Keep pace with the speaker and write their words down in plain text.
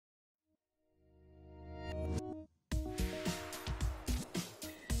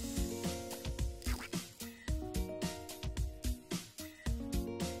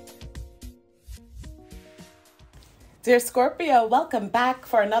Dear Scorpio, welcome back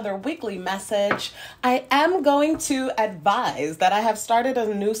for another weekly message. I am going to advise that I have started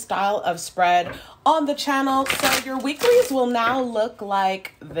a new style of spread on the channel. So your weeklies will now look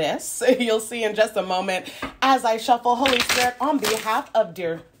like this. You'll see in just a moment as I shuffle Holy Spirit on behalf of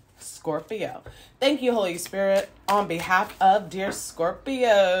dear Scorpio. Thank you, Holy Spirit, on behalf of dear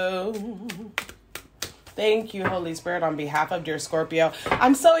Scorpio. Thank you, Holy Spirit, on behalf of dear Scorpio.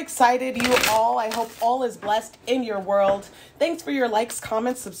 I'm so excited, you all. I hope all is blessed in your world. Thanks for your likes,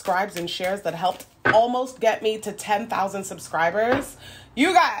 comments, subscribes, and shares that helped almost get me to 10,000 subscribers.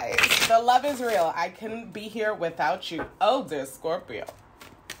 You guys, the love is real. I couldn't be here without you. Oh, dear Scorpio.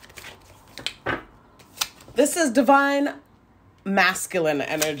 This is divine masculine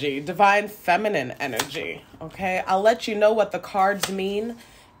energy, divine feminine energy, okay? I'll let you know what the cards mean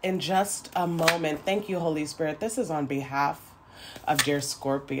in just a moment. Thank you, Holy Spirit. This is on behalf of dear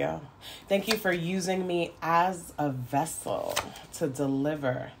Scorpio. Thank you for using me as a vessel to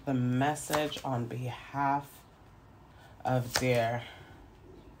deliver the message on behalf of dear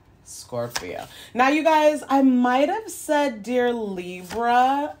Scorpio. Now, you guys, I might have said dear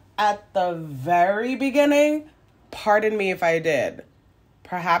Libra at the very beginning. Pardon me if I did.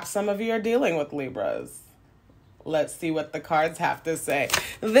 Perhaps some of you are dealing with Libras. Let's see what the cards have to say.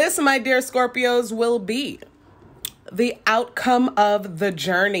 This, my dear Scorpios, will be the outcome of the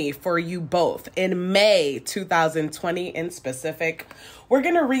journey for you both in May 2020 in specific. We're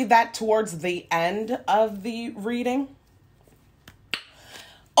going to read that towards the end of the reading.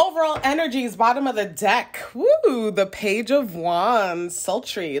 Overall energies, bottom of the deck. Woo, the Page of Wands,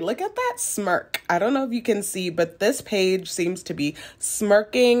 sultry. Look at that smirk. I don't know if you can see, but this page seems to be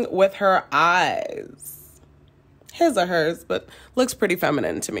smirking with her eyes. His or hers, but looks pretty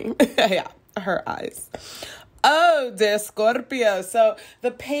feminine to me. Yeah, her eyes. Oh, dear Scorpio. So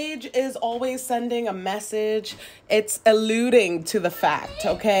the page is always sending a message. It's alluding to the fact,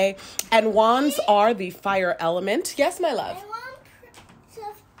 okay? And wands are the fire element. Yes, my love. I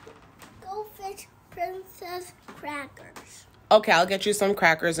want goldfish princess crackers. Okay, I'll get you some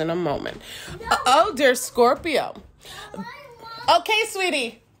crackers in a moment. No. Oh, dear Scorpio. No, okay,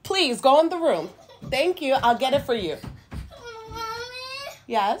 sweetie. Please, go in the room. Thank you. I'll get it for you. Mommy?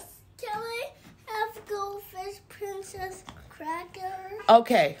 Yes? Can I have goldfish princess crackers?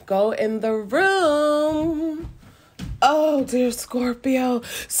 Okay, go in the room. Oh, dear Scorpio.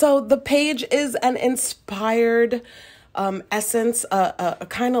 So the page is an inspired essence,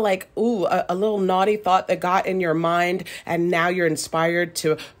 kind of like, a little naughty thought that got in your mind, and now you're inspired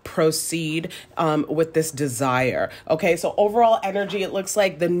to proceed with this desire. Okay, so overall energy, it looks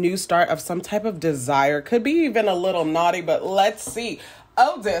like the new start of some type of desire. Could be even a little naughty, but let's see.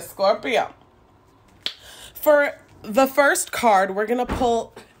 Oh, dear Scorpio. For the first card, we're going to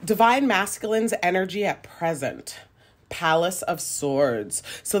pull Divine Masculine's energy at present. Palace of Swords.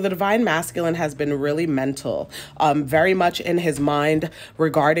 So the Divine Masculine has been really mental, very much in his mind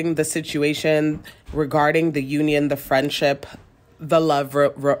regarding the situation, regarding the union, the friendship, the love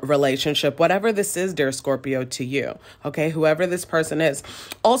relationship, whatever this is, dear Scorpio, to you. Okay, whoever this person is.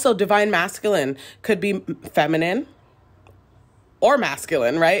 Also, Divine Masculine could be feminine or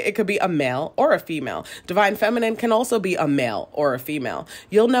masculine, right? It could be a male or a female. Divine Feminine can also be a male or a female.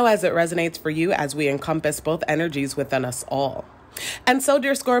 You'll know as it resonates for you as we encompass both energies within us all. And so,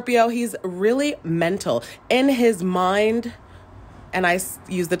 dear Scorpio, he's really mental in his mind. And I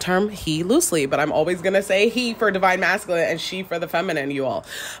use the term he loosely, but I'm always going to say he for Divine Masculine and she for the feminine, you all.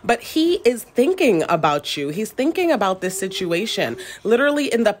 But he is thinking about you. He's thinking about this situation, literally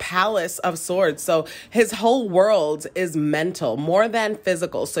in the Palace of Swords. So his whole world is mental more than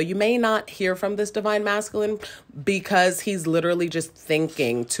physical. So you may not hear from this Divine Masculine because he's literally just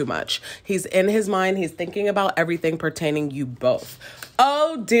thinking too much. He's in his mind. He's thinking about everything pertaining you both.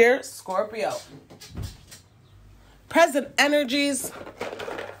 Oh, dear Scorpio. Present energies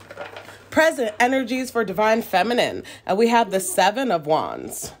for Divine Feminine. And we have the Seven of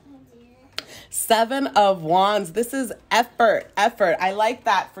Wands. Seven of Wands. This is effort. I like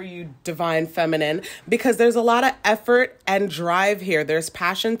that for you, Divine Feminine, because there's a lot of effort and drive here. There's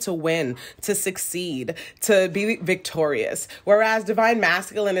passion to win, to succeed, to be victorious. Whereas Divine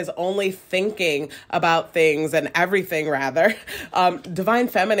Masculine is only thinking about things and everything, rather. Divine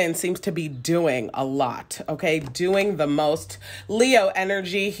Feminine seems to be doing a lot, okay? Doing the most. Leo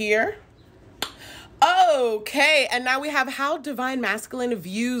energy here. Okay, and now we have how divine masculine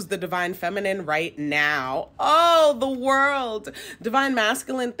views the divine feminine right now. Oh, the world. Divine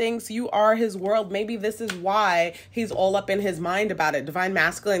masculine thinks you are his world. Maybe this is why he's all up in his mind about it. Divine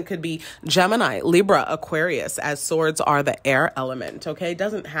masculine could be Gemini, Libra, Aquarius, as swords are the air element, okay?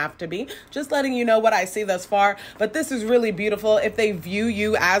 Doesn't have to be. Just letting you know what I see thus far. But this is really beautiful. If they view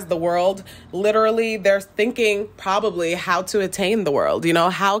you as the world, literally they're thinking probably how to attain the world. You know,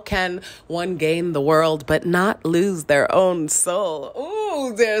 how can one gain the world but not lose their own soul?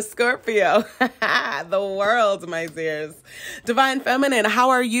 Ooh, dear Scorpio. The world, my dears. Divine feminine, how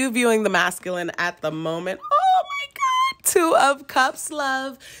are you viewing the masculine at the moment? Oh my God. 2 of Cups,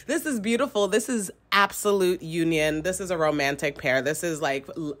 love. This is beautiful. This is absolute union. This is a romantic pair. This is like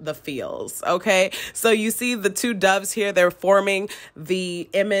the feels, okay? So you see the 2 doves here, they're forming the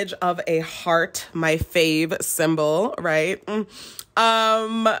image of a heart, my fave symbol, right?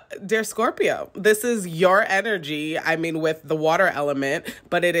 Dear Scorpio, this is your energy. I mean, with the water element,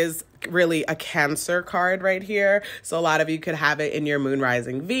 but it is really a Cancer card right here. So a lot of you could have it in your moon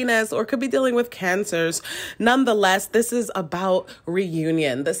rising Venus or could be dealing with Cancers. Nonetheless, this is about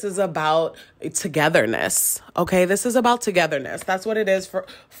reunion. This is about togetherness. Okay, this is about togetherness. That's what it is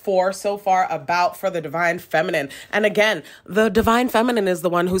for so far about for the divine feminine. And again, the divine feminine is the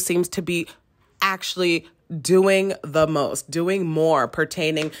one who seems to be actually doing the most, doing more,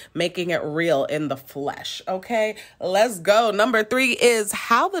 pertaining, making it real in the flesh. Okay, let's go. Number 3 is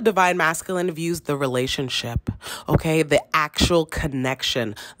how the divine masculine views the relationship. Okay, the actual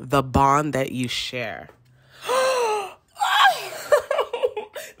connection, the bond that you share.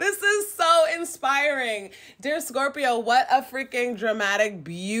 This is so inspiring. Dear Scorpio, what a freaking dramatic,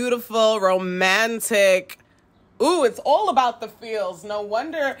 beautiful, romantic. Ooh, it's all about the feels. No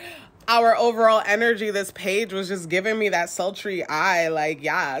wonder our overall energy, this page was just giving me that sultry eye. Like,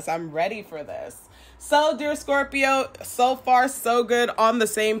 yes, I'm ready for this. So, dear Scorpio, so far, so good on the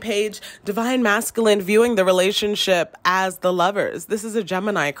same page. Divine masculine viewing the relationship as the lovers. This is a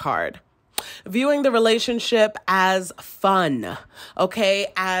Gemini card. Viewing the relationship as fun, okay,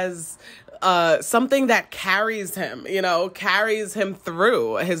 as something that carries him, you know, carries him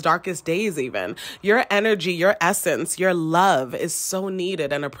through his darkest days even. Your energy, your essence, your love is so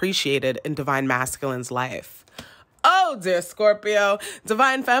needed and appreciated in divine masculine's life. Oh, dear Scorpio,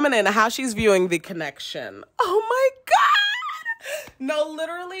 divine feminine, how she's viewing the connection. Oh my God. No,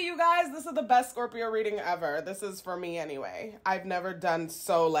 literally, you guys, this is the best Scorpio reading ever. This is for me anyway. I've never done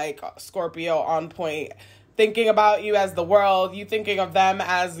so like Scorpio on point. Thinking about you as the world, you thinking of them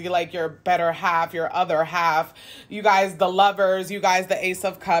as like your better half, your other half. You guys, the lovers, you guys, the Ace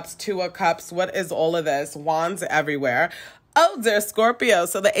of Cups, 2 of Cups. What is all of this? Wands everywhere. Oh, dear Scorpio.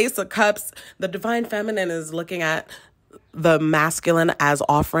 So the Ace of Cups, the divine feminine is looking at the masculine as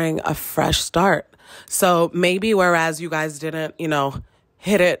offering a fresh start. So maybe whereas you guys didn't, you know,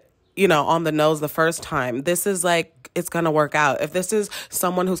 hit it, you know, on the nose the first time, this is like, it's going to work out. If this is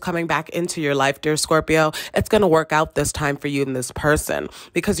someone who's coming back into your life, dear Scorpio, it's going to work out this time for you and this person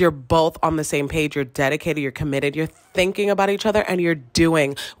because you're both on the same page. You're dedicated, you're committed, you're thinking about each other, and you're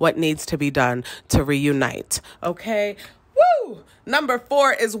doing what needs to be done to reunite. Okay? Woo! Number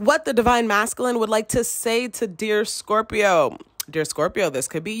 4 is what the divine masculine would like to say to dear Scorpio. Dear Scorpio, this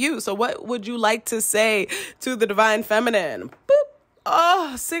could be you. So what would you like to say to the divine feminine? Boop.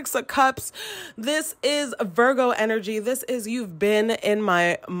 Oh, 6 of Cups. This is Virgo energy. This is you've been in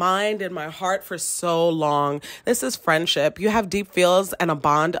my mind, in my heart for so long. This is friendship. You have deep feels and a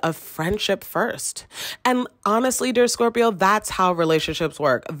bond of friendship first. And honestly, dear Scorpio, that's how relationships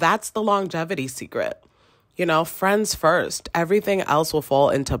work. That's the longevity secret. You know, friends first. Everything else will fall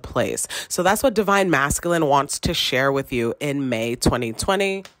into place. So that's what Divine Masculine wants to share with you in May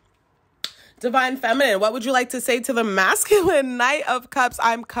 2020. Divine Feminine, what would you like to say to the masculine? Knight of Cups,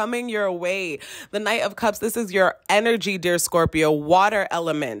 I'm coming your way. The Knight of Cups, this is your energy, dear Scorpio, water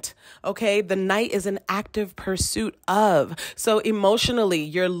element. Okay, the Knight is an active pursuit of. So emotionally,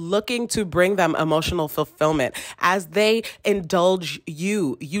 you're looking to bring them emotional fulfillment. As they indulge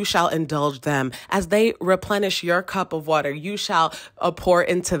you, you shall indulge them. As they replenish your cup of water, you shall pour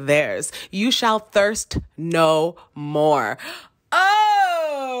into theirs. You shall thirst no more.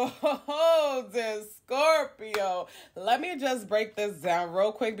 Oh, dear Scorpio. Let me just break this down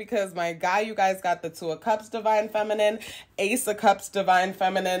real quick because my guy, you guys got the 2 of Cups, Divine Feminine, Ace of Cups, Divine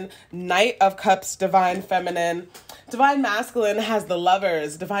Feminine, Knight of Cups, Divine Feminine. Divine Masculine has the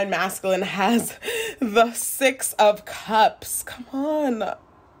Lovers. Divine Masculine has the 6 of Cups. Come on.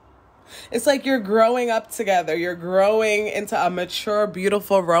 It's like you're growing up together. You're growing into a mature,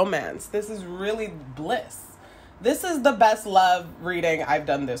 beautiful romance. This is really bliss. This is the best love reading I've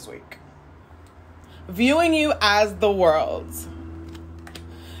done this week. viewing you as the world.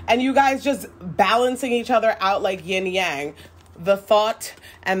 And you guys just balancing each other out like yin yang, the thought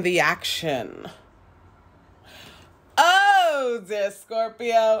and the action. Oh, dear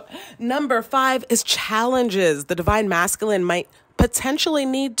Scorpio. Number 5 is challenges the divine masculine might potentially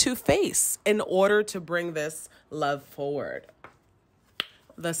need to face in order to bring this love forward.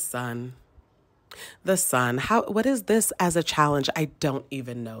 The sun. The sun. What is this as a challenge? I don't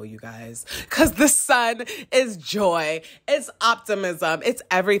even know, you guys, because the sun is joy. It's optimism. It's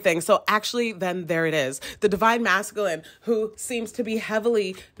everything. So actually, then there it is. The divine masculine, who seems to be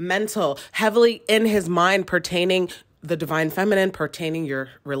heavily mental, heavily in his mind pertaining the divine feminine, pertaining your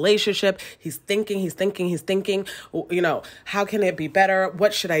relationship. He's thinking, you know, how can it be better?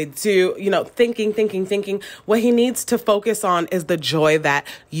 What should I do? You know, thinking. What he needs to focus on is the joy that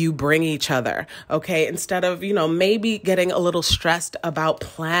you bring each other. Okay. Instead of, you know, maybe getting a little stressed about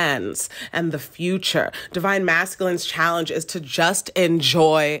plans and the future. Divine masculine's challenge is to just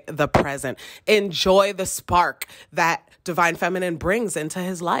enjoy the present, enjoy the spark that divine feminine brings into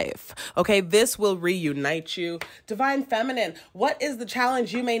his life. Okay, this will reunite you. Divine feminine, what is the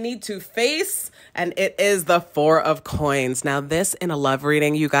challenge you may need to face? And it is the 4 of coins. Now this in a love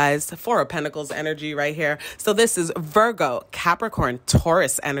reading, you guys, 4 of Pentacles energy right here. So this is Virgo, Capricorn,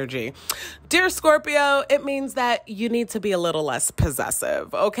 Taurus energy. Dear Scorpio, it means that you need to be a little less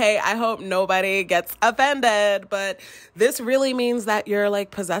possessive. Okay, I hope nobody gets offended, but this really means that you're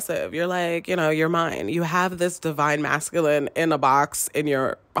like possessive. You're like, you know, you're mine. You have this divine masculine in a box in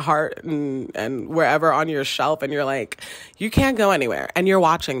your heart and wherever on your shelf, and you're like, you can't go anywhere, and you're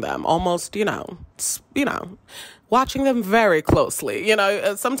watching them almost, you know, watching them very closely. You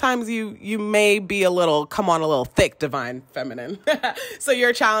know, sometimes you may be a little thick, divine feminine. So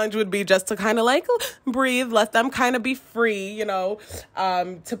your challenge would be just to kind of like breathe, let them kind of be free, you know,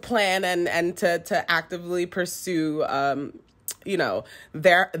 to plan and to actively pursue, you know,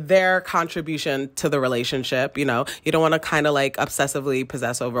 their contribution to the relationship. You know, you don't want to kind of like obsessively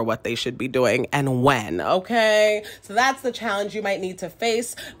possess over what they should be doing and when. Okay, so that's the challenge you might need to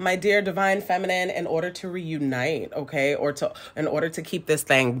face, my dear divine feminine, in order to reunite. Okay, in order to keep this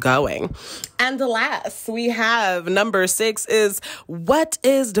thing going. And last, we have number 6 is, what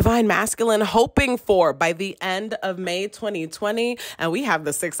is divine masculine hoping for by the end of May 2020? And we have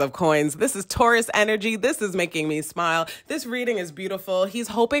the 6 of coins. This is Taurus energy. This is making me smile. This reading is beautiful. He's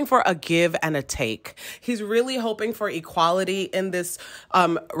hoping for a give and a take. He's really hoping for equality in this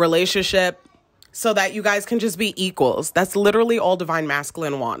relationship, so that you guys can just be equals. That's literally all divine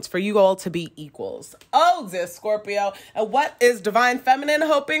masculine wants, for you all to be equals. Oh, dear Scorpio. And what is divine feminine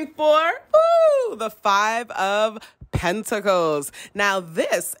hoping for? Ooh, the 5 of Pentacles. Now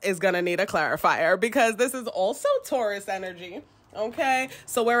this is going to need a clarifier, because this is also Taurus energy. Okay,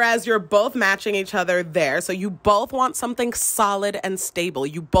 so whereas you're both matching each other there, so you both want something solid and stable.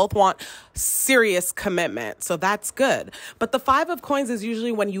 You both want serious commitment. So that's good. But the 5 of coins is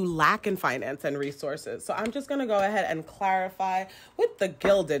usually when you lack in finance and resources. So I'm just going to go ahead and clarify with the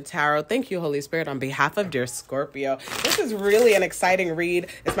Gilded Tarot. Thank you, Holy Spirit, on behalf of dear Scorpio. This is really an exciting read.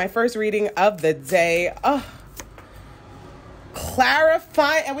 It's my first reading of the day. Oh,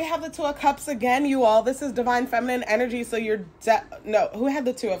 clarify, and we have the 2 of Cups again, you all. This is divine feminine energy, so you're who had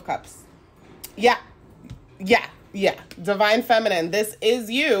the 2 of Cups? Yeah, divine feminine, this is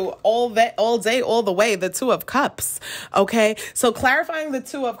you all day, all the way, the 2 of Cups. Okay, so clarifying the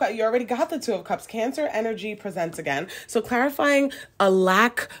 2 of Cups, you already got the 2 of Cups. Cancer energy presents again, so clarifying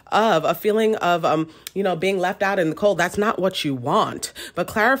a feeling of you know, being left out in the cold. That's not what you want, but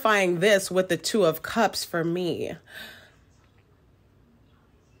clarifying this with the 2 of Cups for me.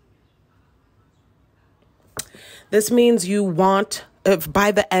 This means you want, if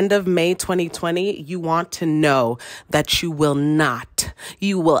by the end of May 2020, you want to know that you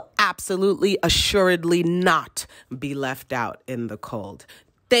will absolutely, assuredly not be left out in the cold.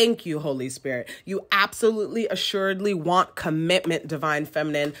 Thank you, Holy Spirit. You absolutely, assuredly want commitment, divine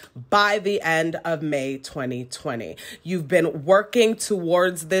feminine, by the end of May 2020. You've been working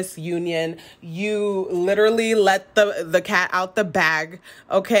towards this union. You literally let the cat out the bag,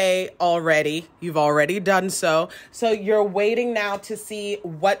 okay, already. You've already done so. So you're waiting now to see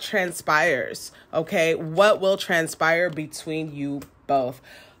what transpires, okay? What will transpire between you both.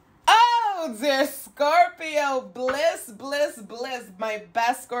 Oh, dear Scorpio, bliss. My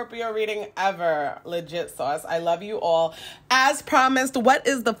best Scorpio reading ever. Legit sauce. I love you all. As promised, what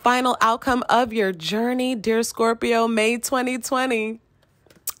is the final outcome of your journey, dear Scorpio, May 2020?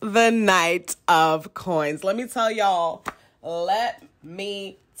 The Knight of Coins. Let me tell y'all, let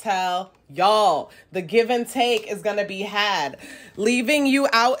me tell y'all, the give and take is gonna be had. Leaving you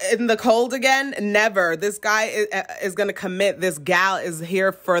out in the cold again? Never. This guy is gonna commit. This gal is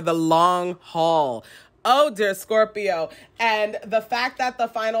here for the long haul. Oh, dear Scorpio. And the fact that the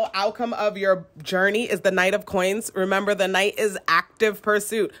final outcome of your journey is the Knight of Coins. Remember, the Knight is active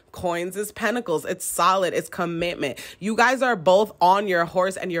pursuit. Coins is pentacles. It's solid. It's commitment. You guys are both on your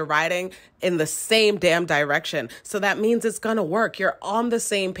horse and you're riding in the same damn direction. So that means it's going to work. You're on the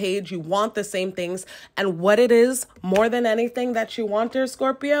same page. You want the same things. And what it is, more than anything that you want, dear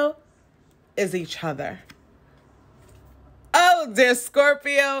Scorpio, is each other. Oh, dear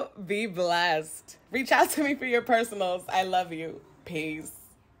Scorpio, be blessed. Reach out to me for your personals. I love you. Peace.